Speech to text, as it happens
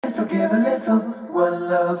give a little, one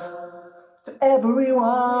love to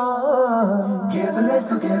everyone. Give a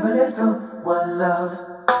little, one love.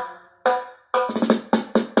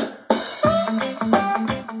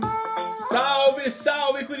 Salve,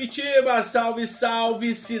 salve Curitiba, salve,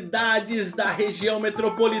 salve cidades da região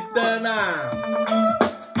metropolitana.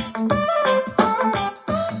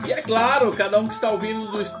 E é claro, cada um que está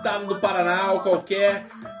ouvindo do estado do Paraná ou qualquer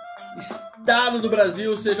estado do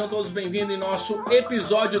Brasil, sejam todos bem-vindos em nosso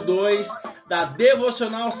episódio 2 da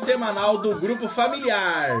devocional semanal do Grupo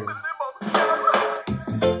Familiar.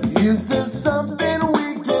 Is there something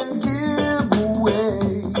we can give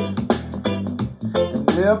away?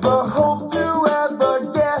 Never hope to ever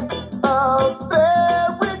get a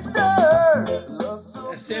fairy tale.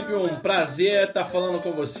 É sempre um prazer estar falando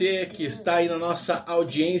com você que está aí na nossa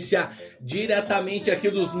audiência, diretamente aqui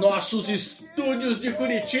dos nossos estúdios de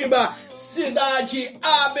Curitiba, cidade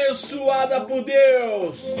abençoada por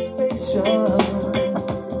Deus.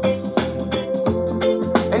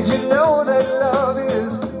 And you know that love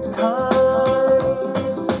is kind.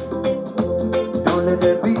 Don't let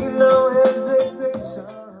there be no hesitation.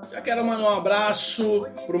 Já quero mandar um abraço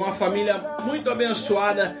para uma família muito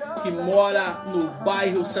abençoada que mora no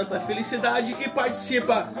bairro Santa Felicidade e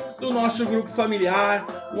participa do nosso grupo familiar.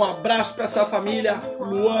 Um abraço para essa família: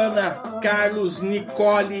 Luana, Carlos,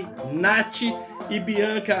 Nicole, Nath e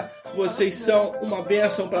Bianca. Vocês são uma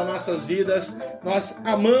bênção para nossas vidas. Nós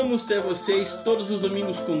amamos ter vocês todos os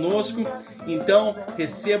domingos conosco. Então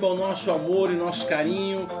recebam o nosso amor e nosso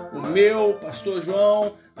carinho. O meu, pastor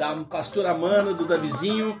João, da pastora Amanda, do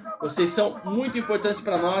Davizinho. Vocês são muito importantes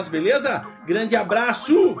para nós, beleza? Grande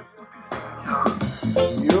abraço!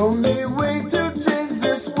 The only way to change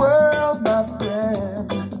this world, my friend.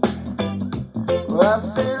 I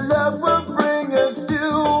say love will bring us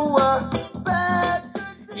to a better.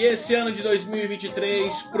 E esse ano de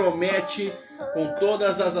 2023 promete, com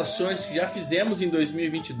todas as ações que já fizemos em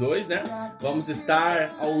 2022, né? Vamos estar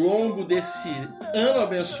ao longo desse ano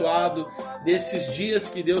abençoado, desses dias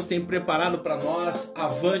que Deus tem preparado para nós,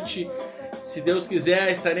 avante. Se Deus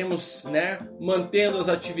quiser, estaremos, mantendo as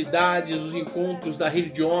atividades, os encontros da Rede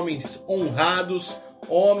de Homens honrados.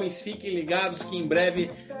 Homens, fiquem ligados que em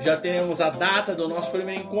breve já teremos a data do nosso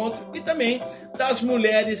primeiro encontro e também das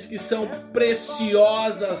mulheres que são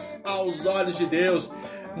preciosas aos olhos de Deus.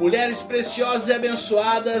 Mulheres preciosas e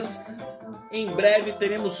abençoadas. Em breve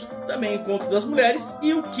teremos também encontro das mulheres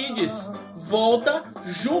e o Kids volta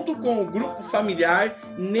junto com o Grupo Familiar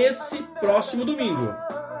nesse próximo domingo.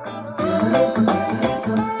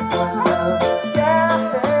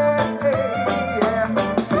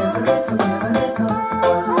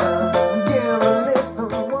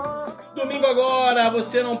 Domingo agora,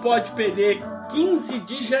 você não pode perder, 15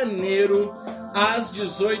 de janeiro, às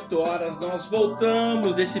 18 horas, nós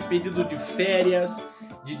voltamos desse período de férias,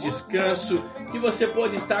 de descanso, que você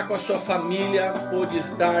pode estar com a sua família, pode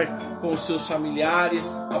estar com os seus familiares,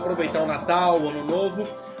 aproveitar o Natal, o Ano Novo,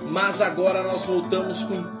 mas agora nós voltamos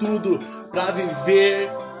com tudo para viver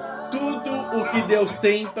tudo o que Deus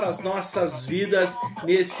tem para as nossas vidas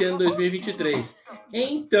nesse ano 2023.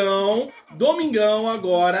 Então, domingão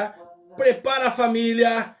agora, prepara a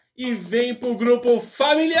família e vem pro Grupo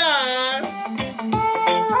Familiar.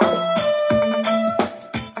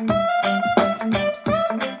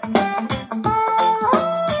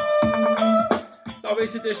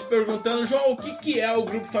 Talvez você esteja se perguntando: João, o que é o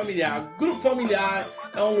Grupo Familiar? Grupo Familiar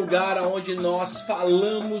é um lugar onde nós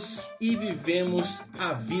falamos e vivemos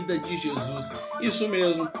a vida de Jesus. Isso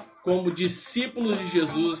mesmo, como discípulos de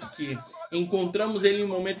Jesus que encontramos Ele em um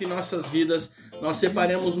momento em nossas vidas, nós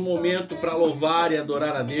separamos um momento para louvar e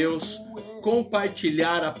adorar a Deus,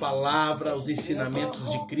 compartilhar a palavra, os ensinamentos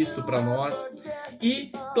de Cristo para nós.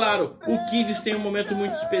 E, claro, o Kids tem um momento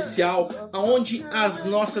muito especial, onde as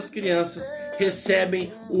nossas crianças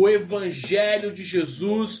recebem o Evangelho de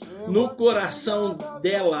Jesus no coração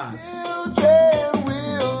delas.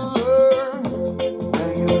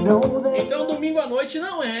 Então, domingo à noite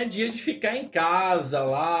não é dia de ficar em casa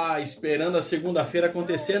lá, esperando a segunda-feira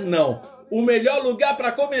acontecer, não. O melhor lugar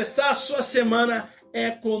para começar a sua semana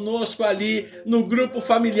é conosco ali no Grupo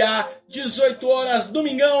Familiar, 18 horas,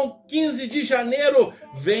 domingão, 15 de janeiro.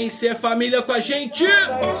 Vem ser família com a gente!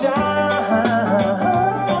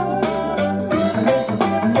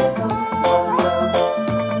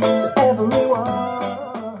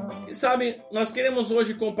 E sabe, nós queremos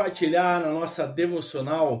hoje compartilhar na nossa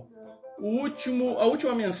devocional a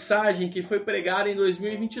última mensagem que foi pregada em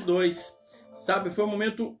 2022. Sabe, foi um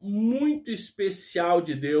momento muito especial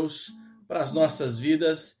de Deus para as nossas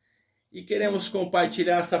vidas e queremos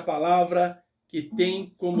compartilhar essa palavra que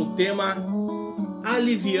tem como tema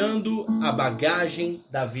Aliviando a bagagem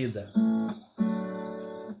da vida.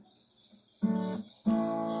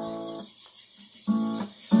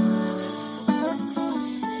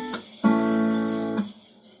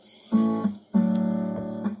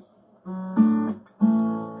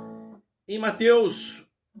 Em Mateus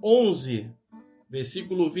 11,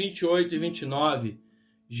 versículo 28 e 29,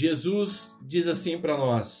 Jesus diz assim para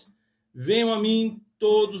nós: Venham a mim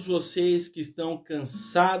todos vocês que estão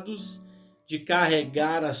cansados de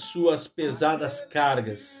carregar as suas pesadas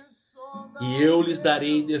cargas, e eu lhes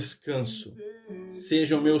darei descanso.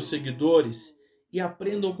 Sejam meus seguidores e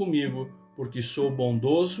aprendam comigo, porque sou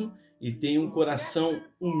bondoso e tenho um coração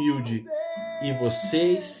humilde, e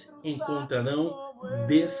vocês encontrarão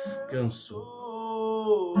descanso.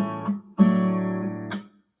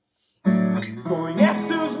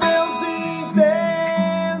 Conhece os meus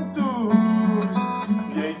intentos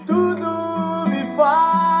e em tudo me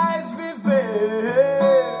faz viver.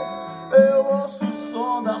 Eu ouço o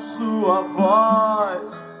som da sua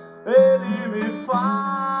voz, ele me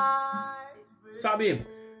faz viver. Sabe,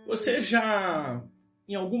 você já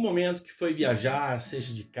em algum momento que foi viajar,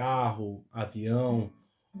 seja de carro, avião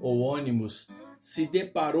ou ônibus, se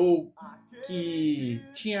deparou que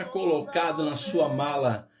tinha colocado na sua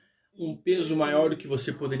mala um peso maior do que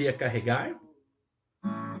você poderia carregar?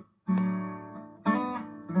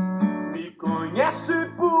 Me conhece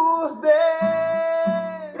por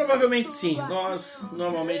dentro. Provavelmente sim. Nós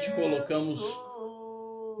normalmente colocamos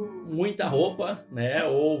muita roupa, né?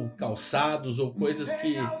 Ou calçados, ou coisas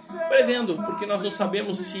que prevendo, porque nós não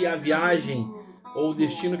sabemos se a viagem ou o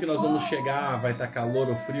destino que nós vamos chegar vai estar calor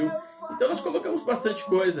ou frio. Então nós colocamos bastante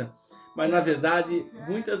coisa, mas na verdade,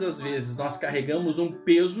 muitas das vezes nós carregamos um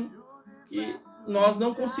peso que nós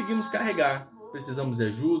não conseguimos carregar. Precisamos de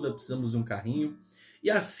ajuda, precisamos de um carrinho. E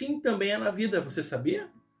assim também é na vida, você sabia?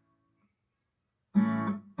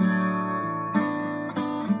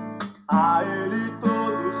 A ele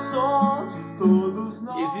todo som de todos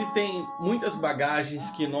nós. Existem muitas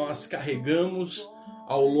bagagens que nós carregamos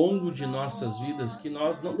ao longo de nossas vidas que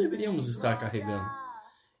nós não deveríamos estar carregando.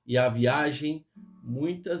 E a viagem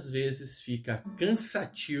muitas vezes fica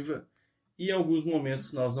cansativa e em alguns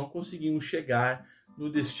momentos nós não conseguimos chegar no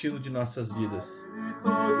destino de nossas vidas. E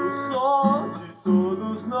todo som de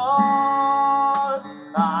todos nós,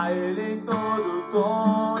 a ele em todo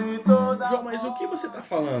tom e toda. João, mas o que você está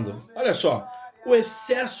falando? Olha só, o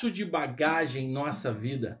excesso de bagagem em nossa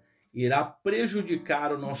vida irá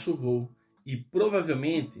prejudicar o nosso voo e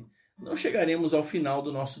provavelmente não chegaremos ao final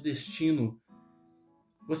do nosso destino.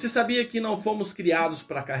 Você sabia que não fomos criados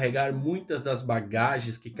para carregar muitas das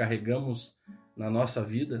bagagens que carregamos na nossa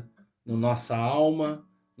vida, na nossa alma,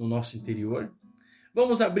 no nosso interior?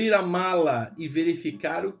 Vamos abrir a mala e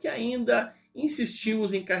verificar o que ainda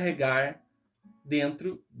insistimos em carregar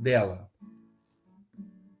dentro dela.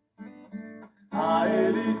 A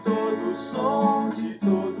ele todo som de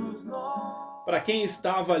todos nós. Para quem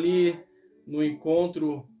estava ali no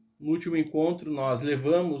encontro, no último encontro, nós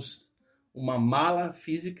levamos uma mala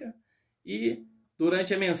física e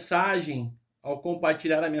durante a mensagem, ao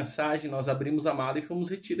compartilhar a mensagem, nós abrimos a mala e fomos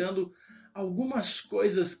retirando algumas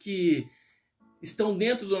coisas que estão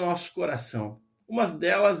dentro do nosso coração. Uma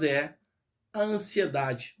delas é a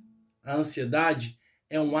ansiedade. A ansiedade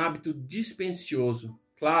é um hábito dispendioso.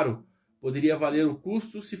 Claro, poderia valer o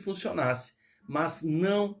custo se funcionasse, mas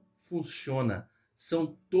não funciona.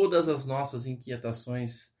 São todas as nossas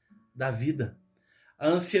inquietações da vida. A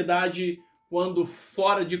ansiedade, quando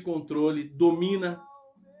fora de controle, domina,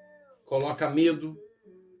 coloca medo,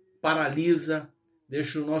 paralisa,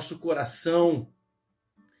 deixa o nosso coração,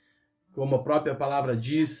 como a própria palavra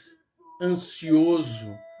diz,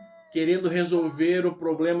 ansioso, querendo resolver o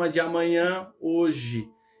problema de amanhã, hoje.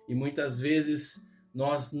 E muitas vezes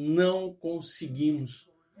nós não conseguimos,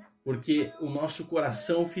 porque o nosso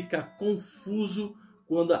coração fica confuso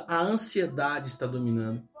quando a ansiedade está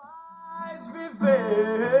dominando.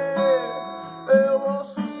 Viver, eu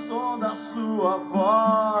ouço o som da sua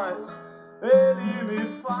voz, ele me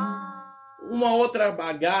faz. Uma outra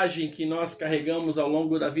bagagem que nós carregamos ao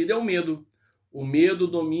longo da vida é o medo. O medo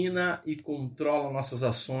domina e controla nossas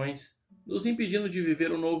ações, nos impedindo de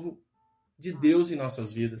viver o novo de Deus em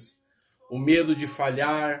nossas vidas. O medo de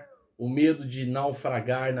falhar, o medo de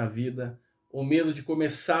naufragar na vida, o medo de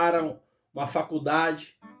começar uma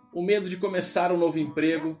faculdade, o medo de começar um novo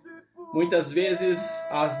emprego. Muitas vezes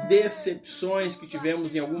as decepções que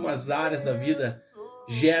tivemos em algumas áreas da vida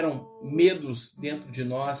geram medos dentro de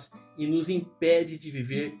nós e nos impede de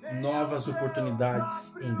viver novas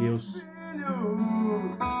oportunidades em Deus.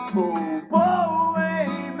 Poupou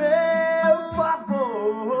em meu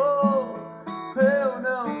favor,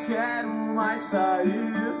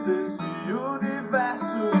 sair desse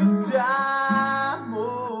universo de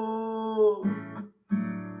amor.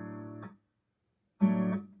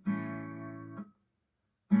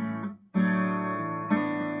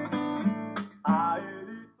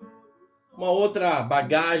 Uma outra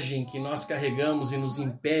bagagem que nós carregamos e nos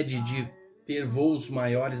impede de ter voos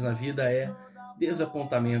maiores na vida é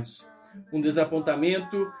desapontamentos. Um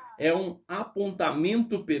desapontamento é um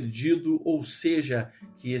apontamento perdido, ou seja,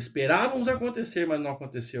 que esperávamos acontecer, mas não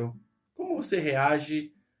aconteceu. Como você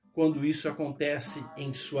reage quando isso acontece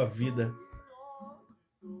em sua vida?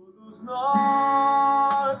 Todos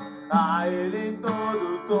nós, a Ele em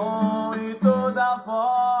todo tom e toda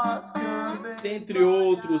voz cantemos. Dentre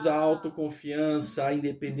outros, a autoconfiança, a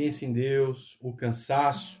independência em Deus, o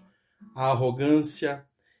cansaço, a arrogância.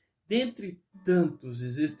 Dentre tantos,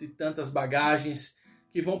 existem tantas bagagens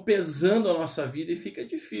que vão pesando a nossa vida e fica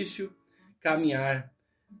difícil caminhar.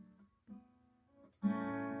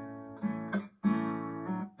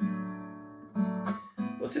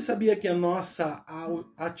 Você sabia que a nossa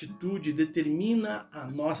atitude determina a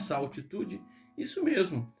nossa altitude? Isso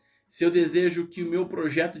mesmo. Se eu desejo que o meu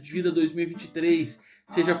projeto de vida 2023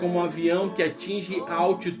 seja como um avião que atinge a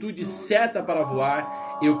altitude certa para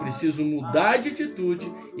voar, eu preciso mudar de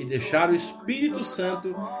atitude e deixar o Espírito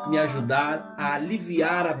Santo me ajudar a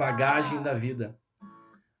aliviar a bagagem da vida.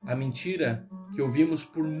 A mentira que ouvimos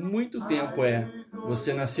por muito tempo é: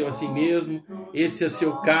 você nasceu assim mesmo, esse é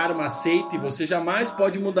seu karma, aceite, você jamais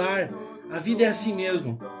pode mudar. A vida é assim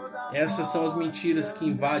mesmo. Essas são as mentiras que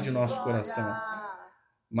invadem o nosso coração.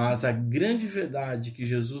 Mas a grande verdade que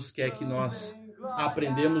Jesus quer que nós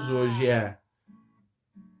aprendemos hoje é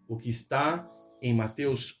o que está em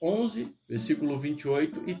Mateus 11, versículo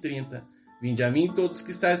 28 e 30. Vinde a mim todos que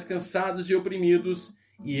estáis cansados e oprimidos,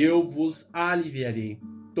 e eu vos aliviarei.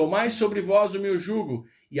 Tomai sobre vós o meu jugo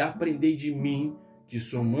e aprendei de mim, que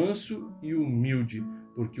sou manso e humilde,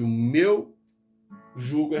 porque o meu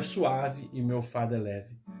jugo é suave e meu fardo é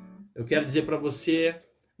leve. Eu quero dizer para você,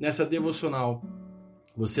 nessa devocional,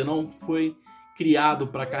 você não foi criado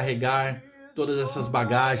para carregar todas essas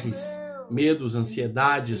bagagens, medos,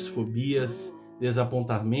 ansiedades, fobias,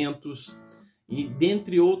 desapontamentos e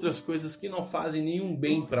dentre outras coisas que não fazem nenhum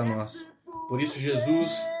bem para nós. Por isso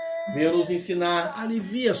Jesus veio nos ensinar: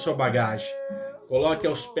 alivia a sua bagagem. Coloque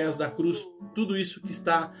aos pés da cruz tudo isso que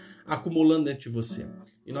está acumulando dentro de você.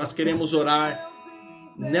 E nós queremos orar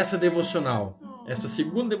nessa devocional, essa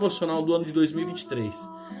segunda devocional do ano de 2023,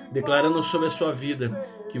 declarando sobre a sua vida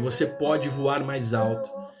que você pode voar mais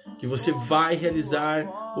alto, que você vai realizar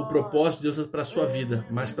o propósito de Deus para a sua vida.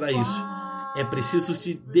 Mas para isso, é preciso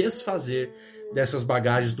se desfazer dessas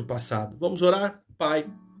bagagens do passado. Vamos orar? Pai,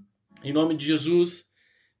 em nome de Jesus,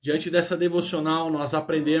 diante dessa devocional, nós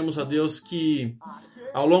aprendemos, ó Deus, que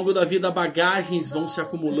ao longo da vida bagagens vão se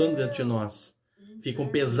acumulando dentro de nós, ficam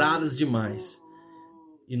pesadas demais.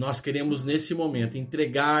 E nós queremos nesse momento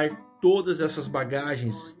entregar todas essas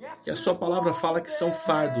bagagens, que a sua palavra fala que são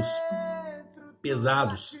fardos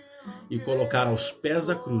pesados, e colocar aos pés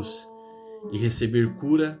da cruz e receber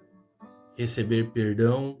cura, receber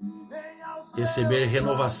perdão, receber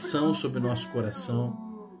renovação sobre o nosso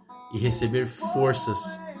coração e receber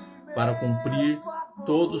forças para cumprir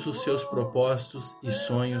todos os seus propósitos e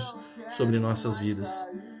sonhos sobre nossas vidas.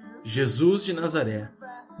 Jesus de Nazaré,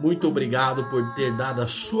 muito obrigado por ter dado a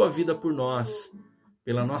sua vida por nós,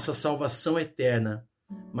 pela nossa salvação eterna,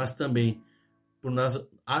 mas também por nos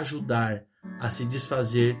ajudar a se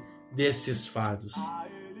desfazer desses fardos.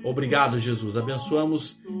 Obrigado, Jesus.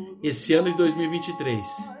 Abençoamos esse ano de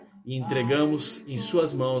 2023 e entregamos em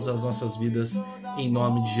suas mãos as nossas vidas, em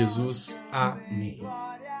nome de Jesus. Amém.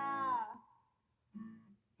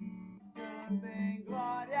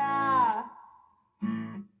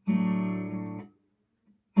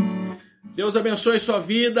 Deus abençoe sua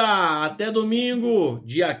vida. Até domingo,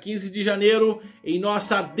 dia 15 de janeiro, em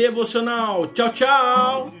nossa devocional. Tchau,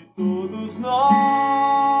 tchau. Todos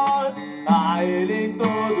nós, a Ele em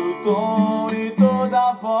todo tom